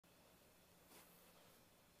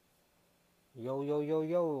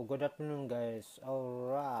Yo, good afternoon guys.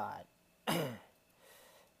 Alright.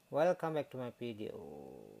 Welcome back to my video.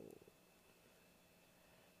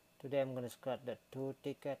 Today I'm gonna scratch the 2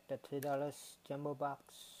 ticket, the $3 jumbo box.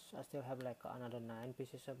 I still have like another 9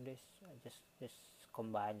 pieces of this. I just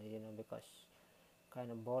combine it, because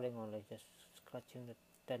kind of boring only just scratching the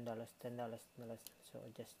 $10, $10. So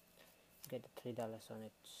I just get the $3 on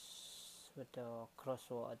it with the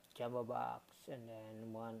crossword jumbo box, and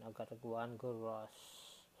then I got one good rush.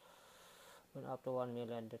 When up to 1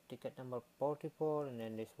 million, the ticket number 44, and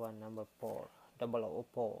then this one number 4,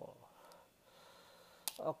 004.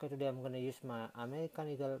 Okay, today I'm gonna use my American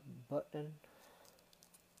Eagle button,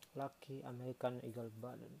 lucky American Eagle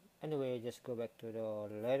button. Anyway, just go back to the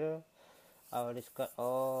letter. I already got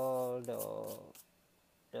all the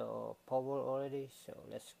power already, so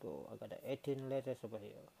let's go. I got the 18 letters over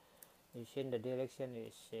here. You see in the direction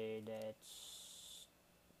is say that's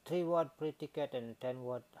 3 word per ticket and 10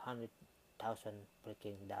 word 100,000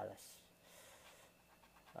 freaking dollars.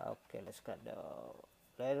 Okay, let's got the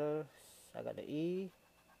letters. I got the E,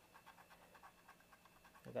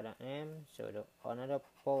 I got an M, so another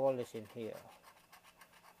vowel is in here.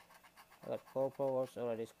 I got 4 vowels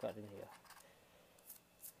already got in here.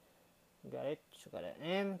 Got it? So got an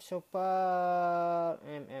M so far.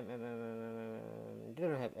 M.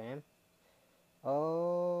 Didn't have M.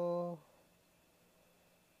 Oh,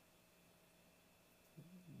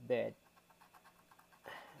 bad.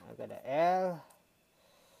 I got an L.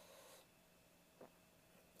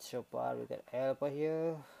 So far we got L over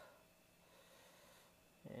here.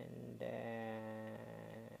 And then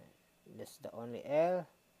that's the only L.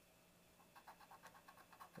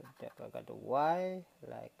 I got the Y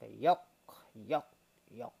like a yuck.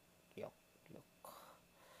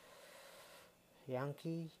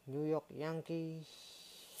 Yankee, New York Yankees.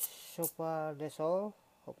 So far that's all.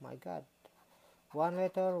 Oh my god. One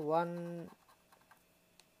letter, one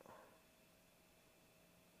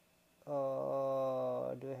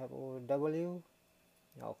do I have a W?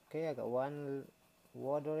 Okay, I got one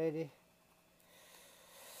word already.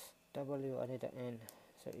 W, I need an N.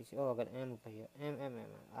 So it's, oh, I got M over here. M.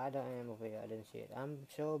 I don't M over here. I didn't see it. I'm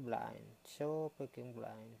so blind. So freaking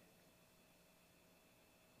blind.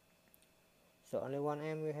 So only one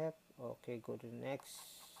M we have. Okay, go to the next.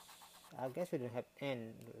 I guess we don't have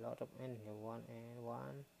N. A lot of N here. One N.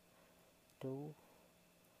 1, 2,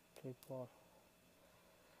 3, 4.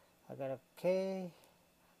 I got a K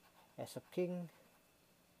as a king.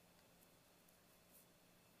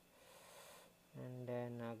 And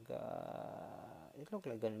then I got, it look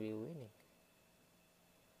like gonna be winning.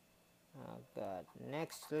 I got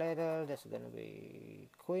next letter, that's gonna be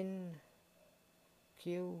Queen,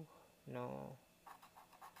 Q, no.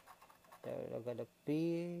 There I got a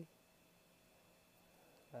P,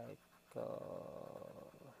 like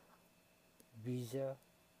Visa.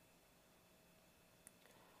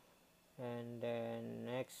 And then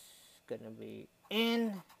next gonna be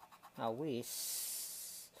N, I wish.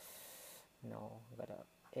 No, got a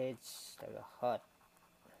H, like a heart.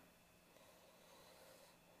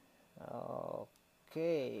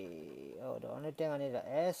 Okay, oh, the only thing I need a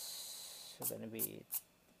S, so gonna be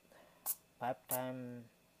 5 times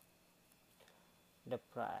the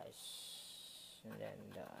price. And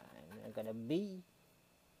then I got a B,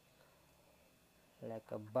 like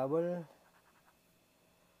a bubble,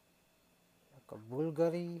 like a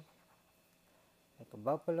Bulgari, like a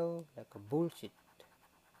buffalo, like a bullshit.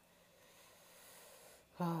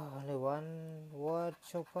 Oh, only one word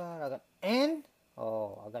so far. I got N.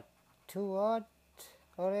 Oh, I got 2 words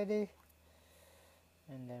already.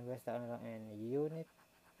 And then where's the other N? Unit.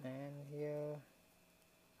 And here.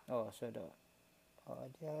 Oh, so the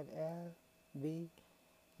L, B.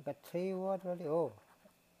 I got 3 words already. Oh,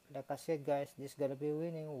 like I said, guys, this gonna be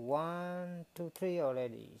winning 1, 2, 3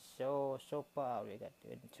 already. So far we got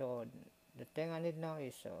it. So the thing I need now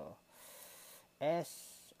is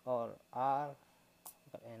S or R.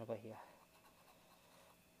 Got N over here.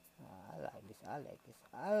 I like this. I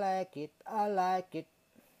like it.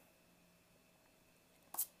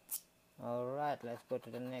 Alright, let's go to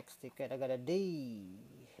the next ticket. I got a D.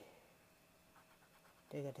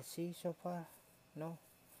 They got a C so far? No.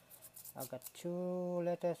 I got 2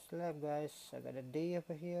 letters left, guys. I got a D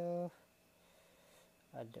over here.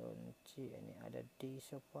 I don't see any other D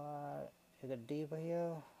so far. I got D over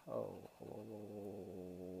here. Oh.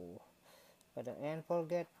 Got an N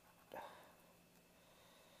forget.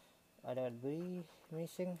 I got B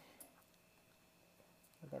missing.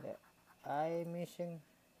 I got an I missing.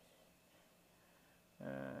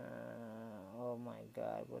 Oh my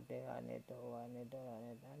god, what the I need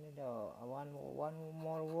one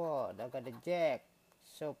more word. I got a jack.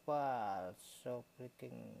 So far, so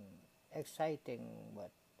freaking exciting,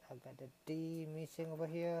 but I got a D missing over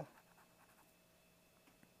here.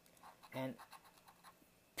 And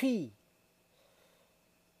P.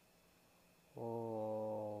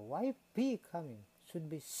 Oh, why P coming? Should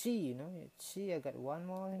be C, you know. It's C. I got one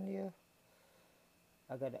more in here.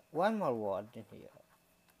 I got one more word in here.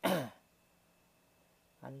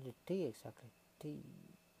 I need a T exactly. T.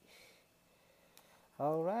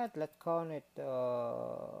 Alright, let's call it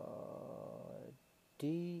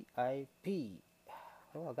DIP.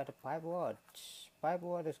 Oh, I got a 5 words. 5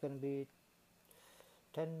 words is gonna be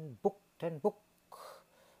 10 book.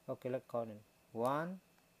 Okay, let's call it 1,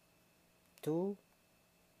 2,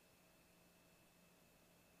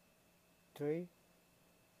 3,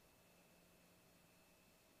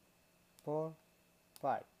 4,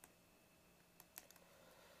 5.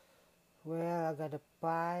 Well, I got a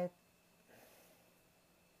 5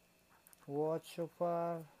 words so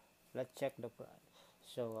far. Let's check the price.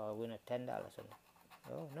 So I win a $10 on it.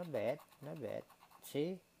 Oh, not bad.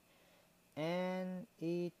 See,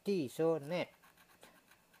 NET. So net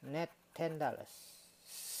 $10.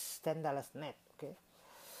 $10 net. Okay.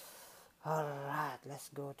 All right, let's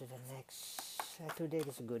go to the next. Today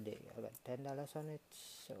is a good day. I got $10 on it.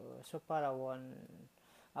 So far I won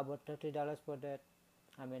about $30 for that.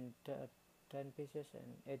 I mean 10 pieces,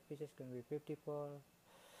 and 8 pieces can be 54.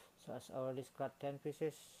 So I already got 10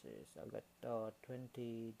 pieces. I got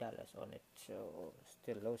 $20 on it. So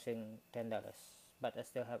still losing $10, but I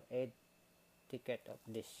still have 8 tickets of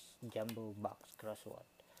this jumbo box crossword.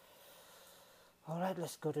 Alright,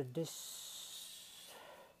 let's go to this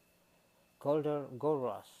gold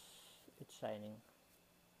rush. It's shining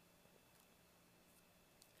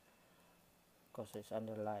because it's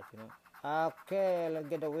under light, you know. Okay, let's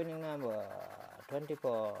get the winning number.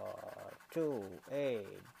 24, 2, 8,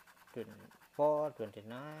 24,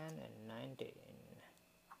 29, and 19.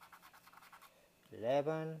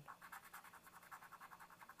 11,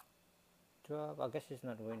 12. I guess it's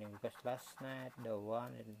not winning because last night the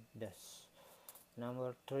one in this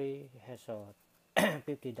number 3 has a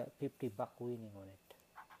 50 buck winning on it.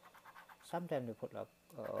 Sometimes they put like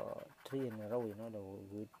 3 in a row, you know,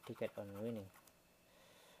 the ticket on winning.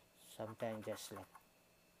 Sometimes just like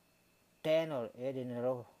 10 or 8 in a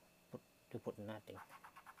row to put nothing.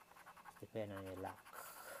 Depends on your luck.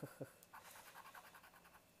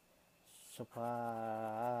 so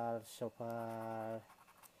far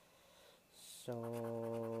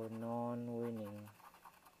so non-winning.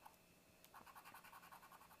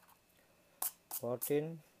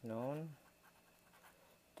 14 non,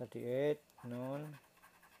 38 non,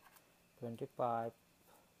 25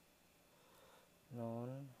 non.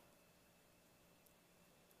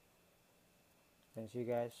 Can see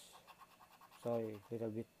guys, sorry, little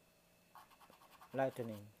bit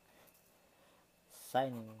lightening,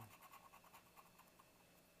 shining,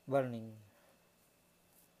 burning.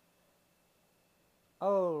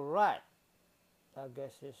 Alright, I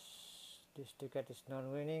guess this ticket is not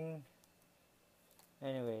winning.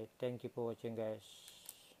 Anyway, thank you for watching guys.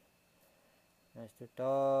 Nice to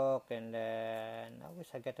talk. And then I wish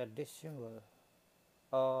I get a this symbol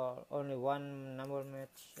or only one number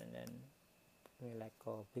match, and then me like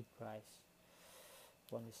a big prize,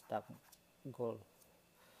 one stock gold.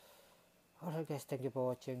 Alright guys, thank you for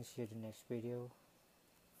watching. See you in the next video,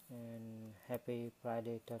 and happy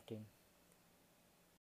Friday 13.